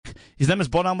His name is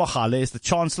Bonang Mohale. He's the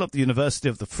Chancellor of the University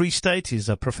of the Free State. He's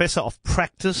a Professor of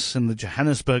Practice in the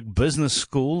Johannesburg Business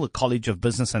School, the College of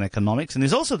Business and Economics. And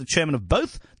he's also the chairman of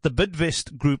both the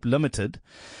Bidvest Group Limited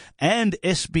and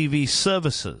SBV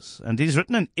Services. And he's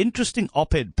written an interesting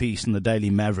op-ed piece in the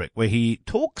Daily Maverick where he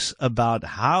talks about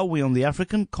how we on the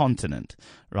African continent,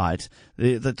 right,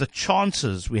 the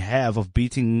chances we have of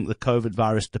beating the COVID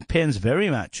virus depends very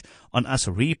much on us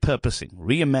repurposing,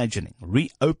 reimagining,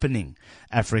 reopening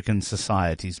African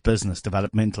societies, business,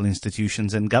 developmental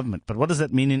institutions, and government. But what does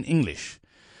that mean in English?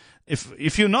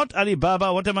 If you're not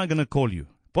Alibaba, what am I going to call you?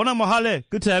 Bonang Mohale,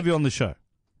 good to have you on the show.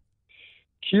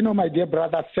 Kino, my dear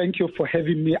brother, thank you for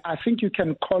having me. I think you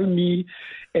can call me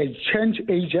a change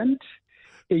agent,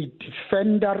 a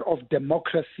defender of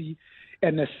democracy,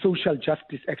 and a social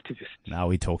justice activist. Now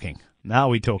we're talking.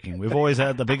 We've always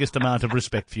had the biggest amount of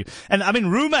respect for you. And I mean,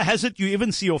 rumor has it you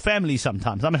even see your family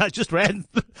sometimes. I mean, I just ran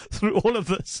through all of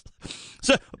this.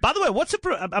 So, by the way,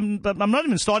 I'm not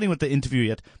even starting with the interview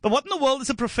yet, but what in the world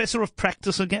is a professor of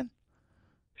practice again?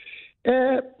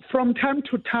 From time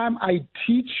to time, I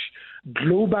teach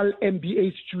global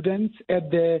MBA students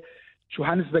at the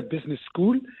Johannesburg Business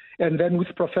School. And then with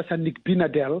Professor Nick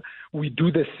Binadel, we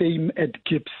do the same at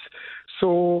GIBS.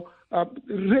 So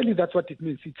really that's what it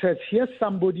means. It says here's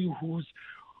somebody who's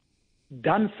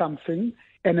done something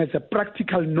and has a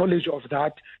practical knowledge of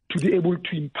that to be able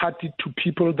to impart it to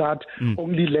people that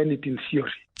only learn it in theory.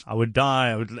 I would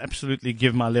absolutely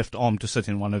give my left arm to sit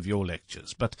in one of your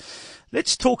lectures. But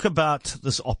let's talk about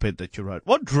this op-ed that you wrote.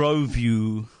 What drove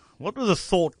you? What were the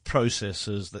thought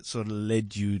processes that sort of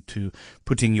led you to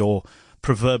putting your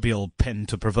proverbial pen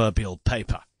to proverbial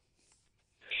paper?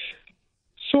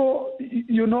 So,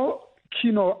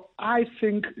 Kino, I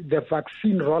think the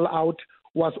vaccine rollout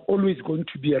was always going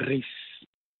to be a race.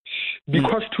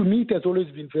 Because to me, it has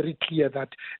always been very clear that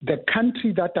the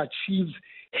country that achieves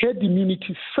herd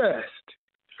immunity first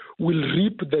will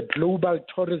reap the global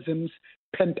tourism's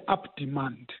pent-up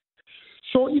demand.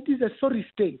 So it is a sorry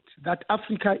state that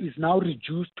Africa is now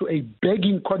reduced to a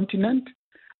begging continent,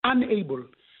 unable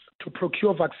to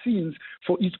procure vaccines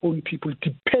for its own people,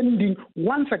 depending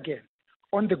once again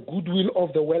on the goodwill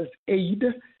of the world's aid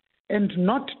and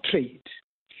not trade.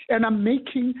 And I'm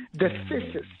making the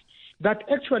thesis that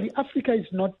actually Africa is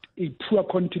not a poor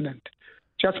continent,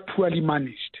 just poorly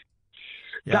managed.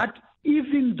 Yeah. That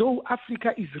even though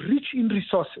Africa is rich in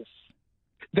resources,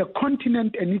 the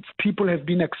continent and its people have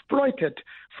been exploited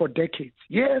for decades.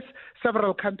 Yes,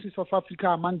 several countries of Africa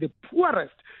are among the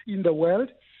poorest in the world,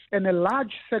 and a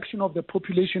large section of the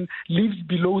population lives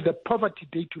below the poverty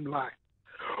datum line.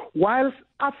 Whilst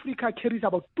Africa carries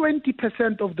about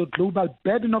 20% of the global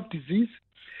burden of disease,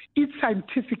 its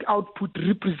scientific output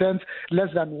represents less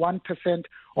than 1%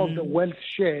 of the world's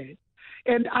share.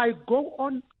 And I go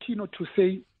on, Kino, to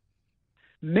say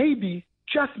maybe,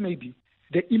 just maybe,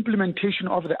 the implementation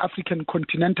of the African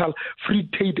Continental Free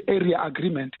Trade Area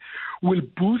Agreement will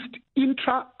boost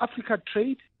intra-Africa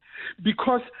trade,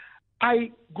 because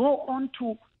I go on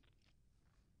to,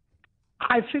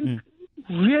 I think,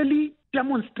 really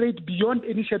demonstrate beyond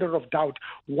any shadow of doubt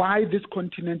why this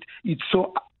continent is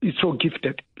so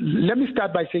gifted. Let me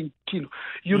start by saying,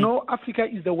 Kino, Africa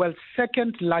is the world's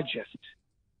second largest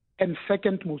and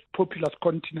second most populous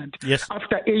continent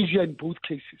after Asia in both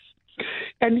cases.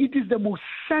 And it is the most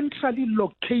centrally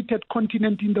located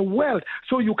continent in the world.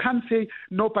 So you can't say,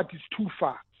 no, but it's too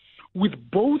far. With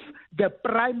both the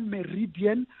prime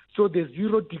meridian, so the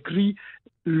 0-degree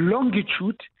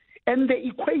longitude, and the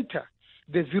equator,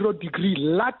 the 0-degree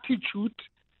latitude,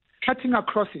 cutting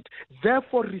across it,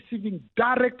 therefore receiving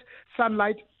direct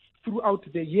sunlight throughout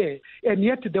the year. And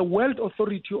yet the World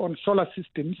Authority on Solar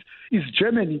Systems is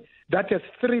Germany, that has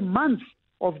 3 months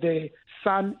of the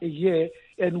sun a year,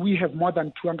 and we have more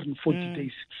than 240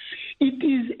 days. It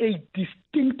is a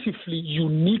distinctively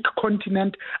unique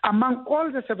continent among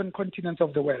all the 7 continents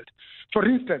of the world. For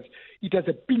instance, it has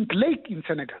a pink lake in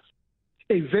Senegal,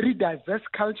 a very diverse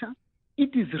culture.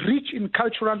 It is rich in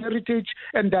cultural heritage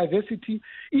and diversity.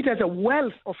 It has a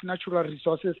wealth of natural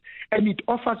resources, and it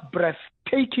offers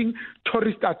breathtaking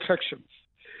tourist attractions.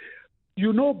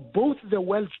 Both the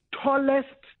world's tallest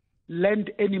land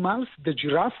animals, the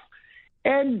giraffe,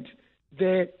 and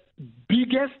the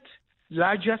biggest,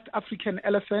 largest African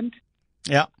elephant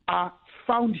are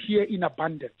found here in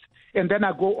abundance. And then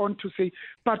I go on to say,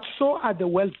 but so are the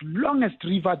world's longest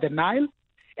river, the Nile,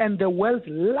 and the world's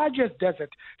largest desert,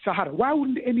 Sahara. Why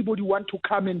wouldn't anybody want to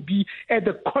come and be at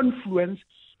the confluence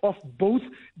of both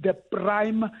the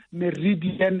prime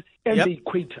meridian and the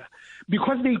equator?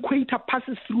 Because the equator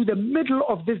passes through the middle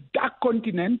of this dark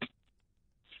continent,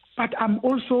 But I'm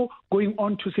also going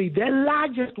on to say the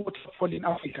largest waterfall in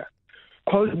Africa,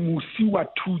 called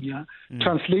Musiwa-Tunya,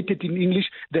 translated in English,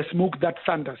 the smoke that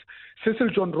thunders. Cecil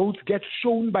John Rhodes gets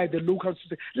shown by the locals to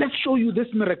say, let's show you this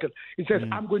miracle. He says,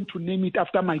 I'm going to name it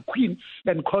after my queen,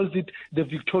 and calls it the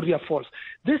Victoria Falls.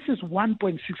 This is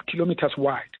 1.6 kilometers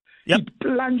wide. Yep. It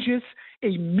plunges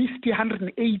a misty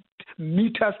 108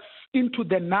 meters into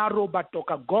the narrow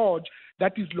Batoka Gorge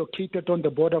that is located on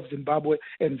the border of Zimbabwe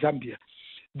and Zambia.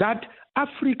 That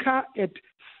Africa at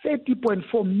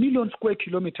 30.4 million square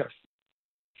kilometers,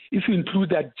 if you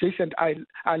include the adjacent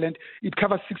island, it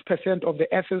covers 6% of the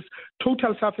Earth's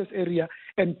total surface area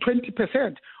and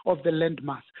 20% of the land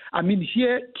mass. I mean,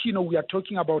 here, we are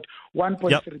talking about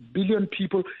 1.3 billion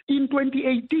people in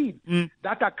 2018.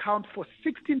 That account for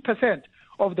 16%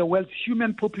 of the world's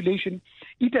human population.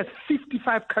 It has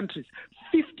 55 countries.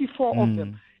 54 of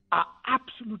them are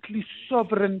absolutely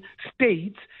sovereign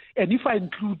states. And if I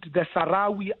include the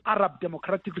Sahrawi Arab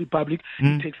Democratic Republic,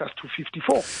 it takes us to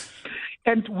 54.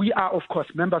 And we are, of course,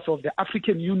 members of the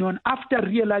African Union after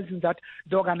realizing that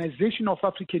the Organization of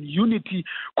African Unity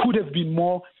could have been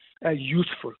more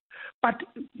useful. But,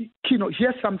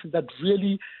 here's something that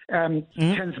really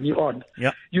turns me on.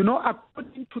 Yep.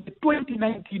 According to the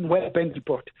 2019 World Bank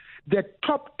report, the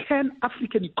top 10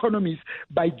 African economies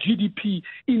by GDP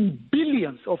in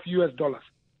billions of US dollars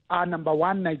are number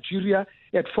one, Nigeria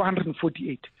at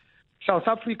 448, South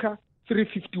Africa,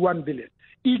 351 billion.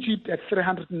 Egypt at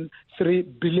 303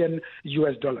 billion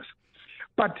US dollars.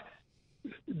 But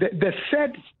the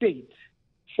sad state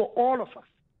for all of us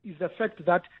is the fact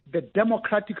that the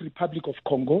Democratic Republic of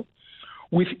Congo,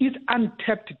 with its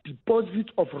untapped deposits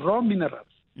of raw minerals,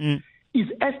 is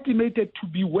estimated to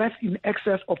be worth in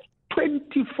excess of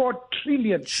 24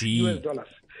 trillion US dollars.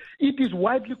 It is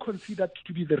widely considered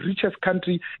to be the richest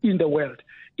country in the world.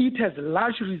 It has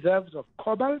large reserves of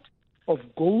cobalt, of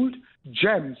gold,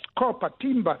 gems, copper,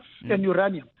 timber, and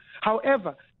uranium.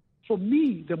 However, for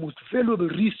me, the most valuable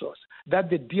resource that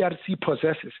the DRC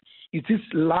possesses is its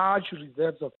large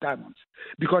reserves of diamonds,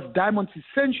 because diamonds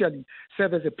essentially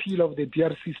serve as a pillar of the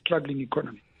DRC struggling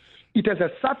economy. It has a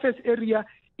surface area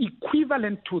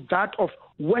equivalent to that of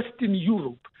Western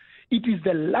Europe. It is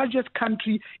the largest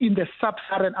country in the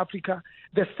sub-Saharan Africa,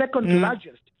 the second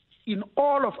largest in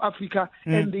all of Africa,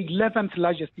 and the 11th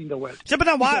largest in the world. So, but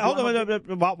now why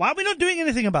are we not doing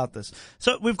anything about this?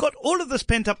 So we've got all of this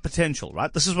pent-up potential,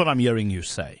 right? This is what I'm hearing you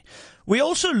say. We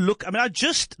also I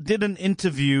just did an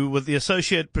interview with the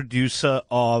associate producer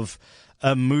of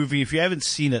a movie. If you haven't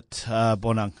seen it,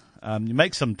 Bonang, you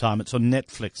make some time. It's on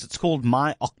Netflix. It's called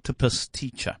My Octopus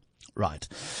Teacher. Right.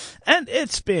 And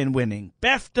it's been winning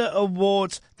BAFTA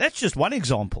awards. That's just one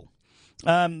example.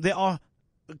 There are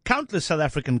countless South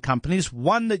African companies,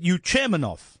 one that you're chairman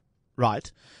of,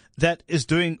 right, that is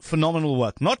doing phenomenal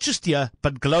work, not just here,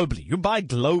 but globally. You buy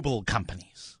global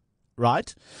companies,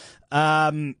 right?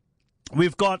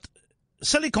 We've got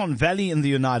Silicon Valley in the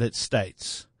United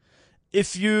States.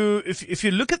 If you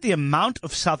look at the amount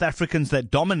of South Africans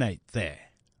that dominate there,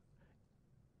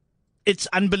 it's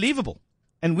unbelievable.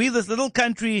 And we're this little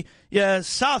country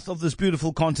south of this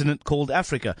beautiful continent called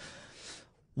Africa.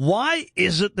 Why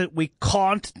is it that we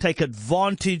can't take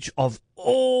advantage of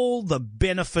all the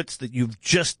benefits that you've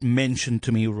just mentioned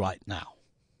to me right now?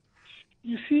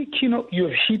 You see, Kino, you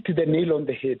have hit the nail on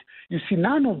the head. You see,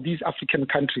 none of these African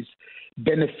countries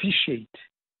beneficiate,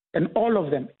 and all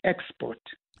of them export.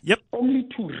 Yep. Only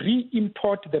to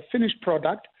re-import the finished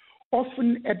product,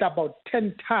 often at about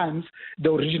 10 times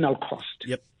the original cost.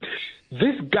 Yep.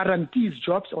 This guarantees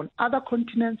jobs on other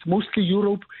continents, mostly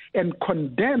Europe, and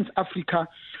condemns Africa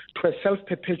to a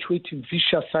self-perpetuating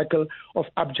vicious cycle of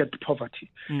abject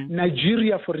poverty.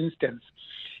 Nigeria, for instance,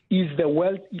 is the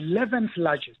world's 11th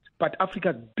largest, but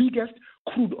Africa's biggest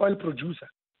crude oil producer.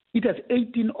 It has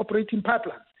 18 operating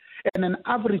pipelines and an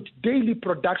average daily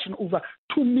production over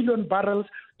 2 million barrels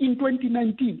in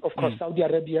 2019. Of course, Saudi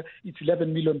Arabia, it's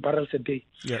 11 million barrels a day.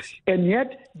 Yes. And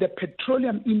yet, the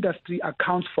petroleum industry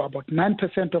accounts for about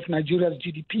 9% of Nigeria's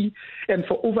GDP and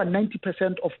for over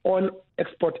 90% of oil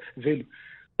export value.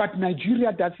 But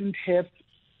Nigeria doesn't have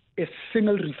a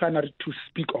single refinery to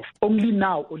speak of. Only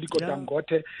now, Oliko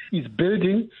Dangote is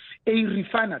building a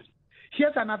refinery.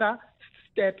 Here's another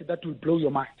stat that will blow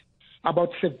your mind. About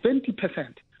 70%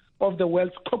 of the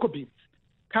world's cocoa beans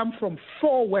come from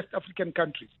 4 West African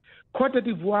countries: Cote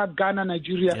d'Ivoire, Ghana,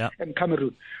 Nigeria, and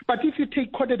Cameroon. But if you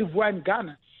take Cote d'Ivoire and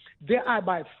Ghana, they are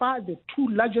by far the 2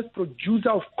 largest producers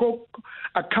of cocoa,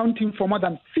 accounting for more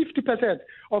than 50%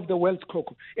 of the world's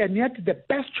cocoa. And yet the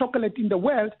best chocolate in the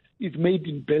world is made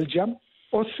in Belgium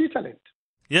or Switzerland.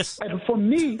 Yes. And for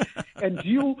me and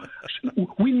you,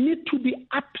 we need to be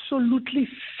absolutely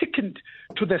sickened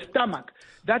to the stomach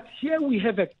that here we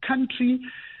have a country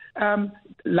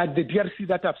like the DRC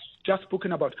that I've just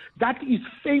spoken about, that is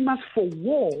famous for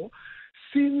war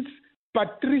since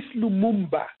Patrice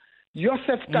Lumumba,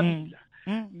 Joseph Kabila,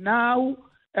 now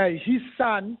his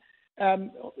son,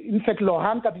 in fact,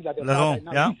 Laurent Kabila, the father,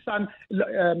 now his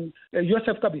son,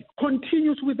 Joseph Kabila,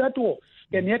 continues with that war.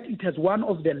 And yet it has one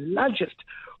of the largest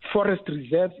forest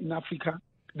reserves in Africa,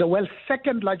 the world's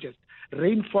second largest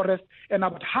rainforest, and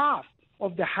about half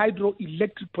of the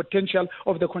hydroelectric potential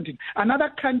of the continent. Another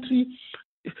country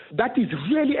that is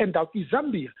really endowed is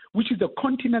Zambia, which is the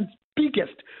continent's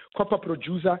biggest copper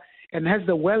producer and has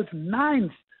the world's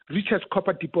ninth richest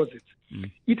copper deposits.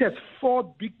 It has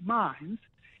 4 big mines,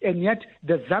 and yet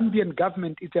the Zambian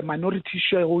government is a minority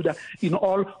shareholder in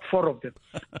all 4 of them.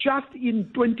 Just in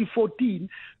 2014,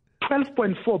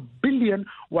 12.4 billion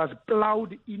was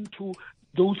plowed into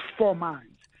those 4 mines.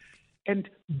 And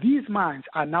these mines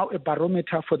are now a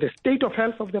barometer for the state of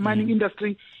health of the mining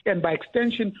industry and by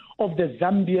extension of the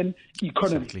Zambian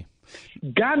economy. Exactly.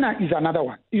 Ghana is another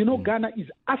one. You know, Ghana is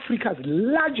Africa's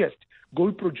largest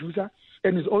gold producer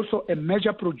and is also a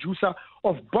major producer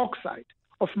of bauxite,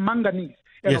 of manganese,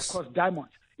 and of course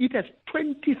diamonds. It has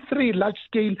 23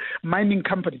 large-scale mining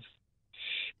companies.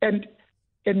 And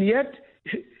yet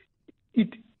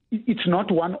it's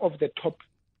not one of the top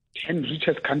 10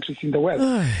 richest countries in the world.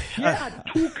 There are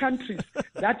 2 countries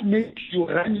that make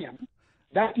uranium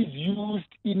that is used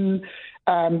in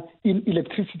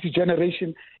electricity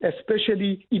generation,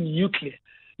 especially in nuclear.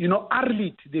 You know,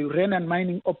 Arlit, the uranium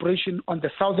mining operation on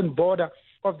the southern border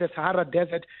of the Sahara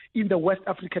Desert in the West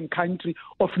African country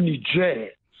of Niger.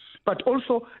 But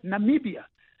also Namibia,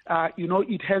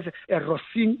 it has a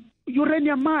Rosing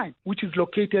uranium mine, which is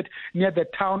located near the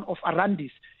town of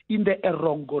Arandis in the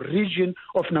Erongo region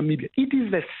of Namibia. It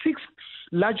is the 6th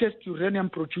largest uranium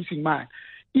producing mine.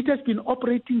 It has been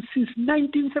operating since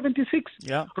 1976.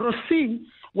 Yeah. Rosing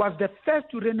was the first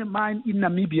uranium mine in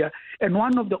Namibia and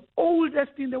one of the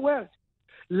oldest in the world.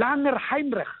 Langer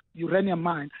Heinrich uranium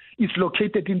mine is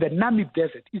located in the Namib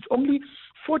Desert. It's only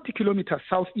 40 kilometers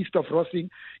southeast of Rosing.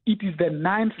 It is the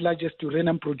 9th largest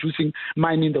uranium producing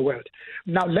mine in the world.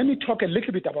 Now, let me talk a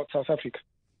little bit about South Africa.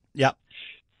 Yeah.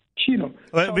 Chino.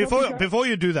 Well, before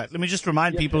you do that, let me just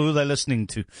remind people who they're listening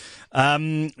to.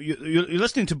 You're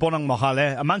listening to Bonang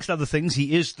Mohale. Amongst other things,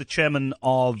 he is the chairman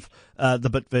of the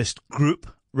Bidvest Group,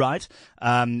 right?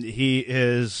 He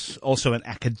is also an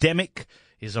academic.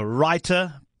 He's a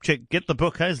writer. Get the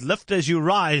book, As Lift As You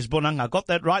Rise, Bonang. I got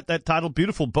that right, that title.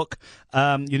 Beautiful book.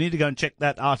 You need to go and check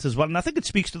that out as well. And I think it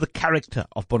speaks to the character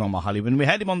of Bonang Mohale. When we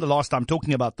had him on the last time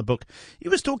talking about the book, he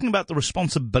was talking about the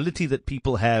responsibility that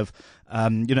people have,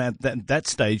 at that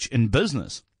stage in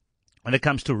business. When it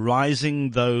comes to rising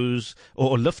those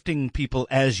or lifting people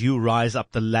as you rise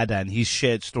up the ladder, and he's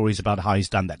shared stories about how he's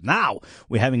done that. Now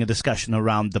we're having a discussion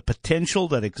around the potential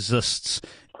that exists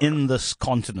in this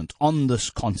continent, on this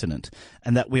continent,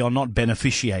 and that we are not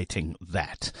beneficiating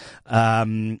that.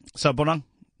 So, Bonang,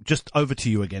 just over to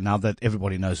you again now that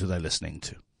everybody knows who they're listening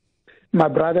to. My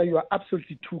brother, you are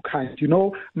absolutely too kind. You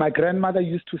know, my grandmother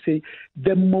used to say,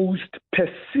 the most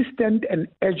persistent and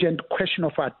urgent question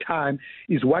of our time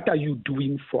is, what are you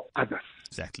doing for others?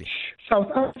 Exactly.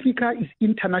 South Africa is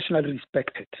internationally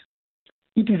respected.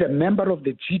 It is a member of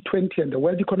the G20 and the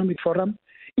World Economic Forum.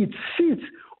 It sits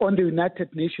on the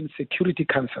United Nations Security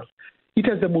Council. It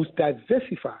has the most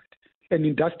diversified and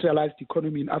industrialized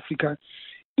economy in Africa.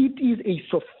 It is a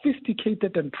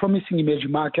sophisticated and promising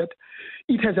emerging market.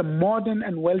 It has a modern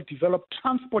and well-developed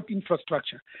transport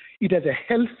infrastructure. It has a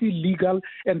healthy legal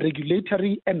and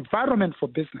regulatory environment for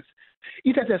business.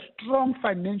 It has a strong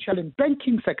financial and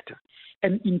banking sector,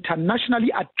 an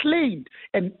internationally acclaimed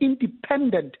and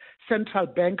independent central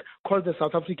bank called the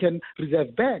South African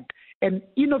Reserve Bank. An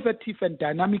innovative and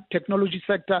dynamic technology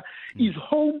sector is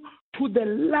home to the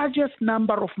largest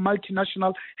number of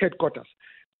multinational headquarters.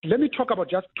 Let me talk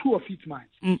about just 2 of its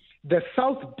mines. The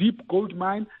South Deep gold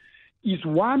mine is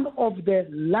one of the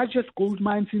largest gold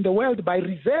mines in the world by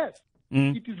reserve.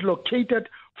 It is located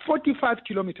 45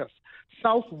 kilometers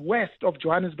southwest of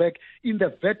Johannesburg in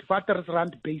the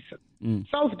Witwatersrand Basin.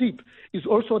 South Deep is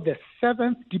also the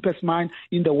 7th deepest mine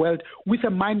in the world with a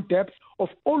mine depth of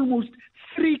almost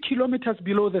 3 kilometers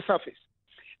below the surface.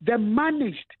 The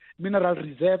managed mineral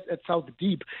reserves at South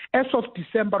Deep as of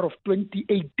December of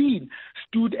 2018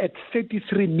 stood at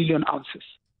 33 million ounces.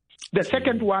 The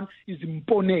second one is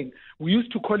Mponeng. We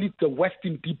used to call it the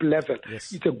Western Deep Level.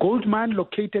 Yes. It's a gold mine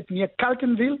located near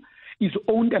Carltonville. It's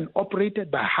owned and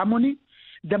operated by Harmony.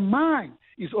 The mine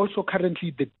is also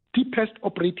currently the deepest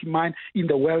operating mine in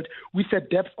the world, with a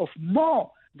depth of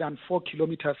more than 4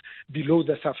 kilometers below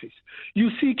the surface. You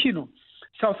see, Kino,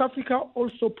 South Africa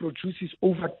also produces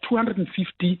over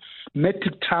 250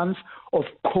 metric tons of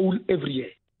coal every year.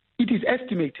 It is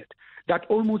estimated that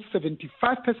almost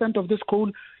 75% of this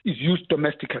coal is used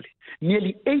domestically.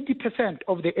 Nearly 80%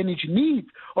 of the energy needs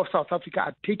of South Africa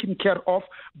are taken care of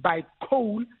by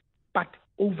coal, but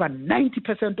over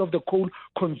 90% of the coal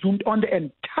consumed on the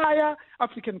entire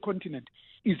African continent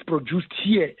is produced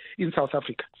here in South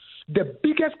Africa. The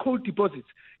biggest coal deposits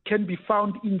can be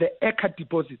found in the Eka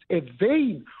deposits, a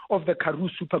vein of the Karoo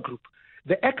supergroup.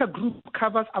 The Eka group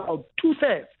covers about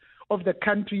 2/3 of the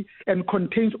country and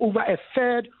contains over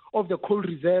 1/3 of the coal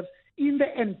reserves in the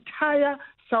entire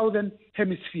southern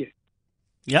hemisphere.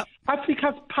 Yep.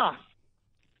 Africa's path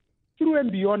through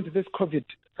and beyond this COVID,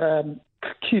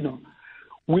 Kino,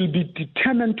 will be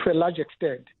determined to a large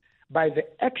extent by the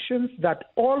actions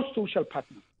that all social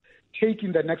partners take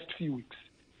in the next few weeks.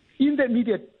 In the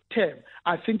immediate term,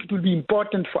 I think it will be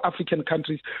important for African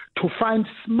countries to find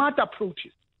smart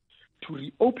approaches to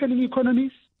reopening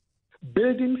economies,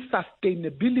 building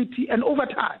sustainability, and over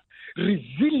time,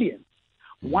 resilience,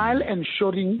 while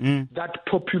ensuring that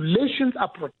populations are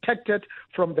protected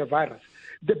from the virus.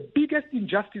 The biggest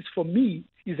injustice for me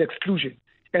is exclusion,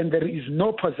 and there is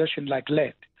no possession like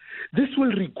land. This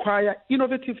will require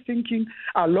innovative thinking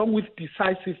along with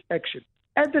decisive action.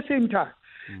 At the same time,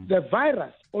 the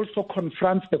virus also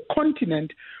confronts the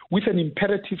continent with an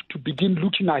imperative to begin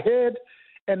looking ahead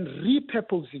and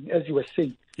repurposing, as you were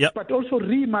saying, but also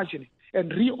reimagining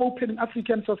and reopening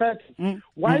African societies.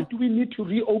 Why do we need to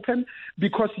reopen?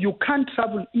 Because you can't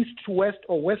travel east to west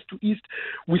or west to east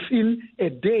within a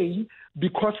day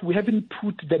because we haven't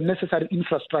put the necessary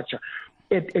infrastructure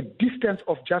at a distance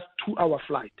of just 2-hour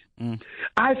flight.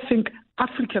 I think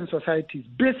African societies,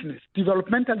 business,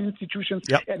 developmental institutions,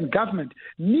 and government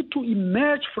need to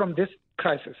emerge from this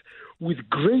crisis with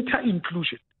greater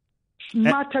inclusion,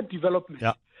 smarter development,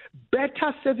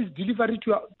 better service delivery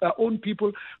to our own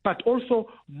people, but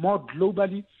also more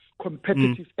globally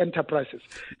competitive enterprises.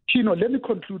 Chino, let me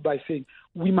conclude by saying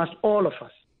we must, all of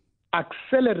us,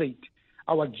 accelerate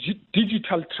our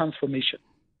digital transformation.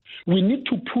 We need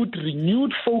to put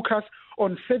renewed focus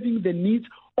on serving the needs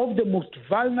of the most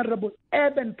vulnerable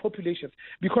urban populations,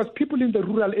 because people in the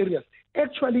rural areas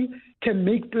actually can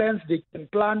make plans, they can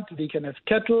plant, they can have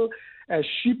cattle,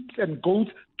 sheep and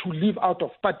goats to live out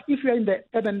of. But if you're in the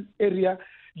urban area,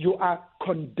 you are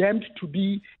condemned to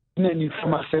be in an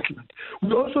informal settlement.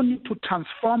 We also need to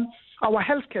transform our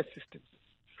healthcare systems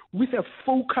with a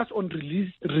focus on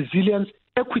resilience,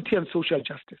 equity, and social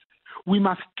justice. We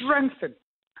must strengthen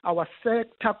our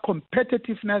sector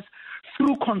competitiveness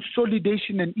through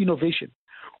consolidation and innovation.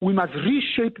 We must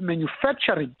reshape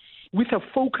manufacturing with a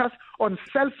focus on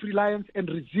self-reliance and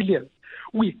resilience.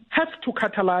 We have to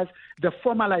catalyze the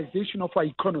formalization of our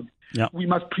economy. We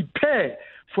must prepare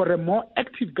for a more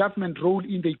active government role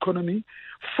in the economy,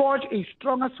 forge a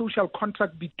stronger social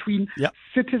contract between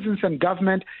citizens and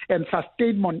government, and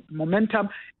sustain momentum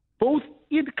both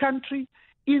in the country,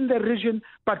 in the region,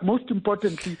 but most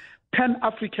importantly,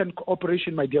 Pan-African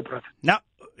cooperation, my dear brother. Now,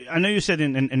 I know you said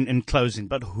in closing,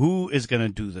 but who is going to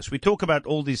do this? We talk about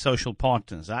all these social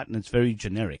partners, right? And it's very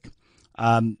generic.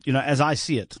 As I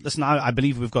see it, listen, I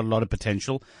believe we've got a lot of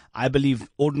potential. I believe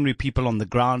ordinary people on the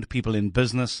ground, people in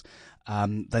business,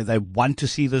 they want to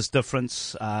see this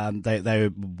difference. They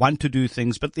want to do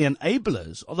things, but the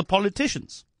enablers are the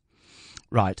politicians,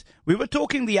 right? We were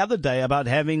talking the other day about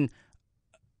having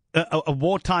a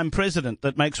wartime president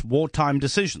that makes wartime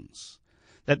decisions,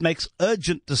 that makes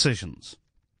urgent decisions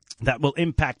that will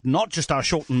impact not just our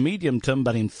short and medium term,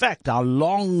 but in fact our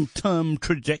long-term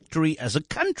trajectory as a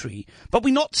country. But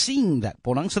we're not seeing that,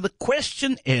 Bonang. So the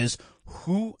question is,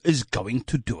 who is going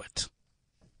to do it?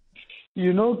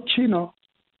 You know, Chino,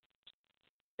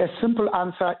 a simple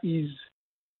answer is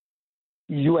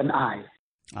you and I.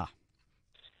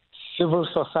 Civil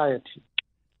society.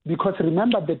 Because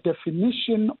remember, the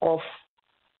definition of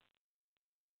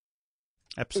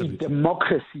a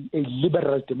democracy, a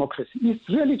liberal democracy, is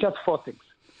really just 4 things.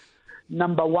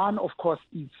 Number one, of course,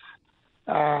 is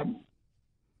a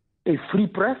free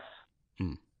press,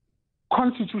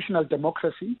 constitutional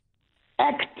democracy,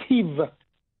 active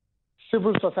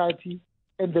civil society,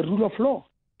 and the rule of law.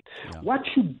 What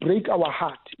should break our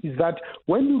heart is that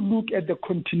when you look at the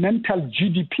continental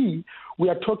GDP, we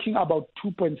are talking about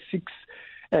 $2.6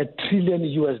 trillion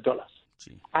US dollars.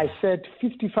 I said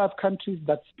 55 countries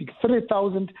that speak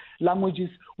 3,000 languages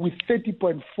with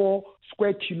 30.4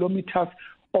 square kilometers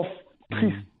of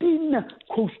pristine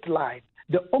coastline.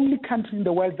 the only country in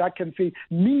the world that can say,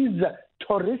 Ms.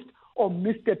 Tourist or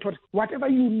Mr. Tourist, whatever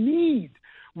you need,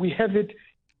 we have it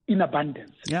in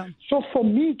abundance. Yeah. So for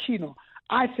me, Kino,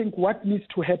 I think what needs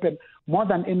to happen more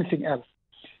than anything else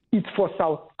is for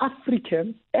South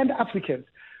Africans and Africans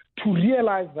to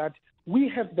realize that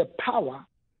we have the power,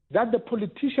 that the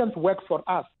politicians work for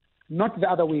us, not the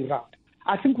other way around.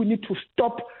 I think we need to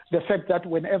stop the fact that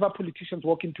whenever politicians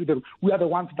walk into the room, we are the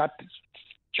ones that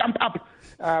jump up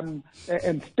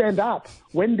and stand up.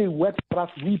 When they work for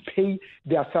us, we pay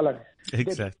their salaries.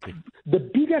 Exactly. The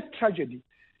biggest tragedy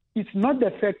is not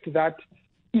the fact that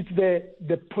it's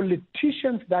the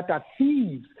politicians that are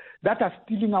thieves, that are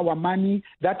stealing our money,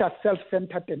 that are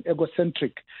self-centered and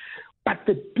egocentric. But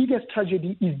the biggest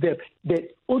tragedy is the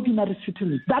ordinary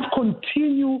citizens that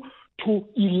continue to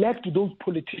elect those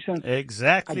politicians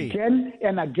again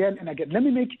and again and again. Let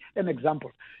me make an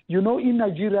example. You know, in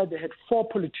Nigeria, they had 4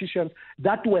 politicians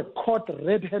that were caught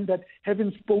red-handed,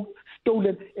 having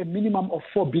stolen a minimum of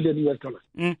 $4 billion.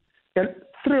 And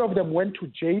 3 of them went to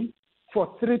jail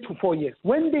for 3 to 4 years.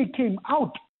 When they came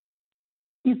out,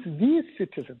 it's these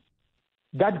citizens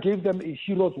that gave them a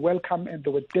hero's welcome, and they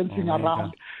were dancing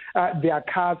around their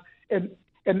cars, and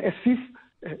as if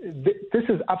this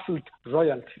is absolute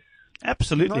royalty.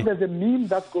 Absolutely. You know, there's a meme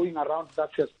that's going around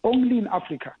that says only in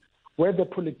Africa where the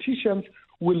politicians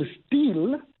will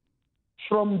steal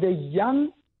from the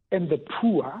young and the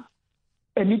poor,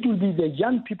 and it will be the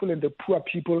young people and the poor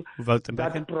people vote them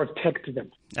that protect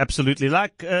them. Absolutely.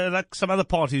 Like some other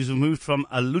parties who moved from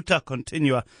a luta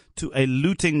continua to a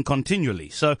looting continually.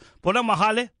 So, Bonang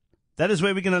Mohale, that is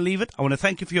where we're going to leave it. I want to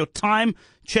thank you for your time.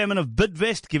 Chairman of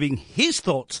Bidvest giving his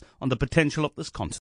thoughts on the potential of this continent.